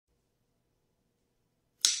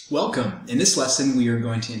Welcome. In this lesson, we are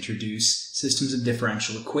going to introduce systems of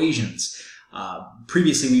differential equations.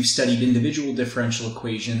 Previously, we've studied individual differential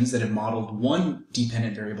equations that have modeled one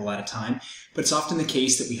dependent variable at a time, but it's often the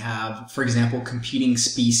case that we have, for example, competing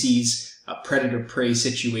species, a predator-prey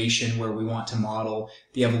situation where we want to model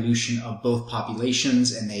the evolution of both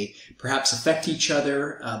populations and they perhaps affect each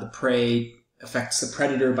other. The prey affects the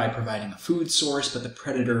predator by providing a food source, but the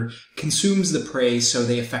predator consumes the prey, so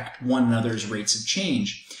they affect one another's rates of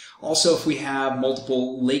change. Also, if we have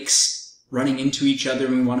multiple lakes running into each other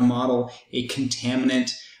and we want to model a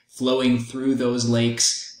contaminant flowing through those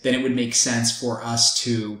lakes, then it would make sense for us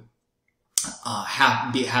to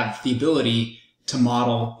have the ability to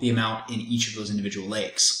model the amount in each of those individual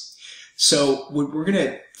lakes. So we're going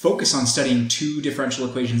to focus on studying two differential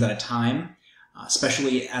equations at a time,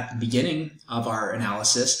 especially at the beginning of our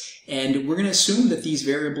analysis, and we're going to assume that these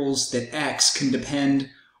variables, that x can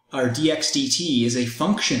depend, or dx dt is a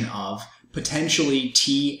function of potentially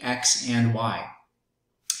t, x, and y.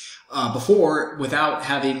 Before, without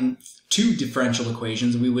having two differential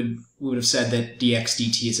equations, we would have said that dx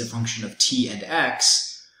dt is a function of t and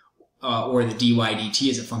x, or the dy dt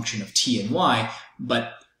is a function of t and y,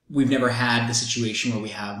 but we've never had the situation where we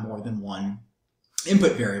have more than one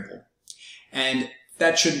input variable. And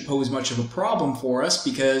that shouldn't pose much of a problem for us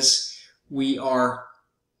because we are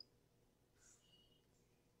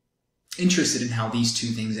interested in how these two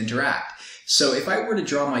things interact. So if I were to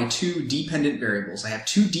draw my two dependent variables, I have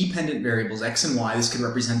two dependent variables, x and y. This could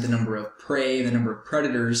represent the number of prey, the number of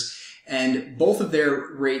predators, and both of their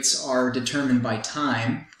rates are determined by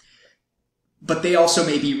time, but they also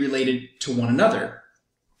may be related to one another.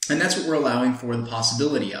 And that's what we're allowing for the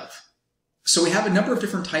possibility of. So we have a number of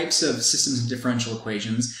different types of systems of differential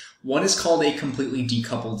equations. One is called a completely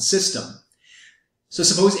decoupled system. So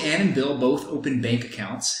suppose Ann and Bill both open bank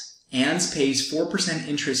accounts. Ann's pays 4%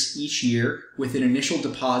 interest each year with an initial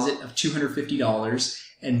deposit of $250,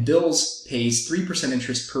 and Bill's pays 3%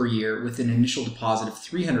 interest per year with an initial deposit of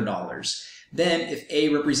 $300. Then, if A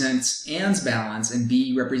represents Ann's balance and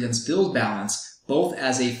B represents Bill's balance, both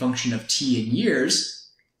as a function of t in years,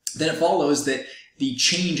 then it follows that the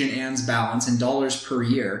change in Ann's balance in dollars per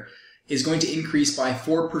year is going to increase by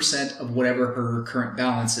 4% of whatever her current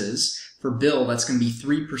balance is. For Bill, that's going to be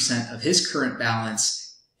 3% of his current balance.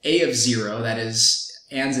 A of 0, that is,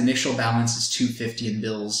 Ann's initial balance is $250 and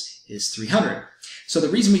Bill's is $300. So the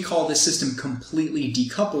reason we call this system completely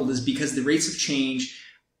decoupled is because the rates of change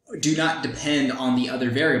do not depend on the other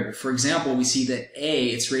variable. For example, we see that A,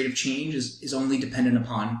 its rate of change, is only dependent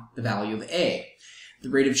upon the value of A. The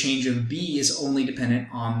rate of change of B is only dependent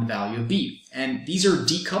on the value of B. And these are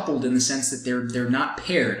decoupled in the sense that they're not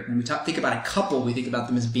paired. When we think about a couple, we think about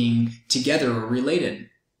them as being together or related.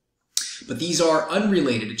 But these are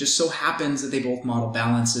unrelated. It just so happens that they both model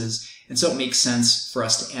balances, and so it makes sense for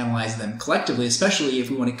us to analyze them collectively, especially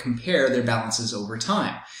if we want to compare their balances over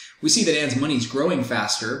time. We see that Ann's money is growing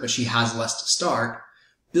faster, but she has less to start.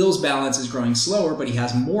 Bill's balance is growing slower, but he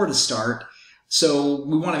has more to start. So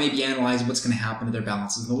we want to maybe analyze what's going to happen to their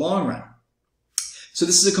balances in the long run. So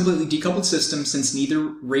this is a completely decoupled system since neither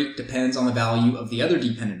rate depends on the value of the other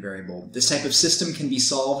dependent variable. This type of system can be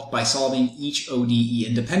solved by solving each ODE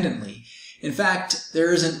independently. In fact,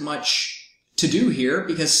 there isn't much to do here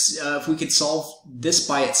because if we could solve this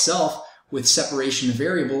by itself with separation of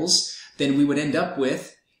variables, then we would end up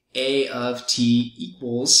with A of t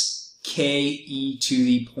equals k e to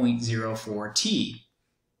the 0.04t.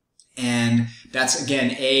 And that's,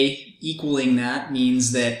 again, A equaling that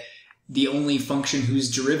means that the only function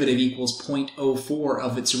whose derivative equals 0.04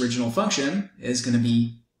 of its original function is going to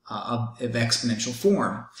be of exponential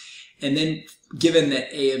form. And then given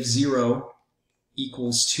that A of 0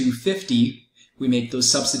 equals 250, we make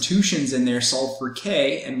those substitutions in there, solve for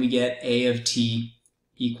k, and we get A of t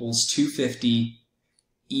equals 250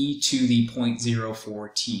 e to the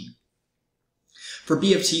 0.04t. For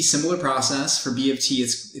B of t, similar process. For B of t,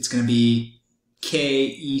 it's going to be k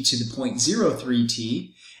e to the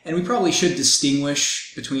 0.03t. And we probably should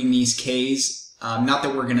distinguish between these k's. Not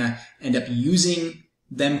that we're going to end up using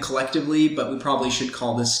them collectively, but we probably should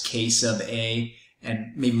call this k sub A,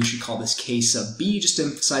 and maybe we should call this k sub B, just to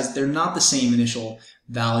emphasize that they're not the same initial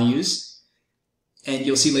values. And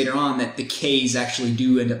you'll see later on that the k's actually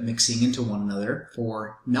do end up mixing into one another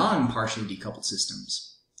for non-partially decoupled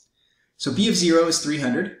systems. So B of 0 is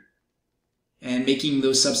 300, and making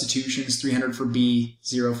those substitutions, 300 for B,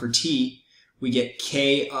 0 for t, we get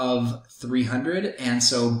k of 300, and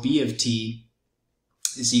so B of t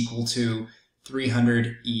is equal to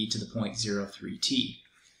 300 e to the 0.03t.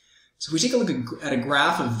 So if we take a look at a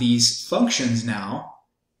graph of these functions now,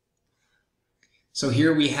 So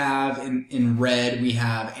here we have, in red, we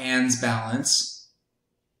have Anne's balance.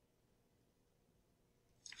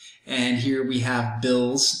 And here we have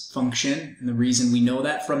Bill's function. And the reason we know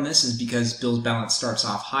that from this is because Bill's balance starts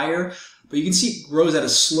off higher. But you can see it grows at a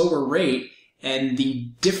slower rate, and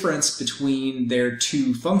the difference between their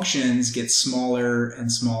two functions gets smaller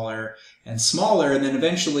and smaller and smaller. And then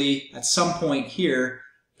eventually, at some point here,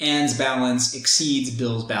 Anne's balance exceeds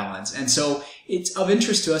Bill's balance. And so it's of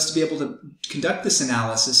interest to us to be able to conduct this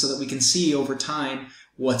analysis so that we can see over time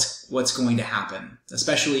what's going to happen,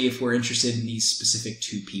 especially if we're interested in these specific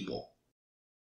two people.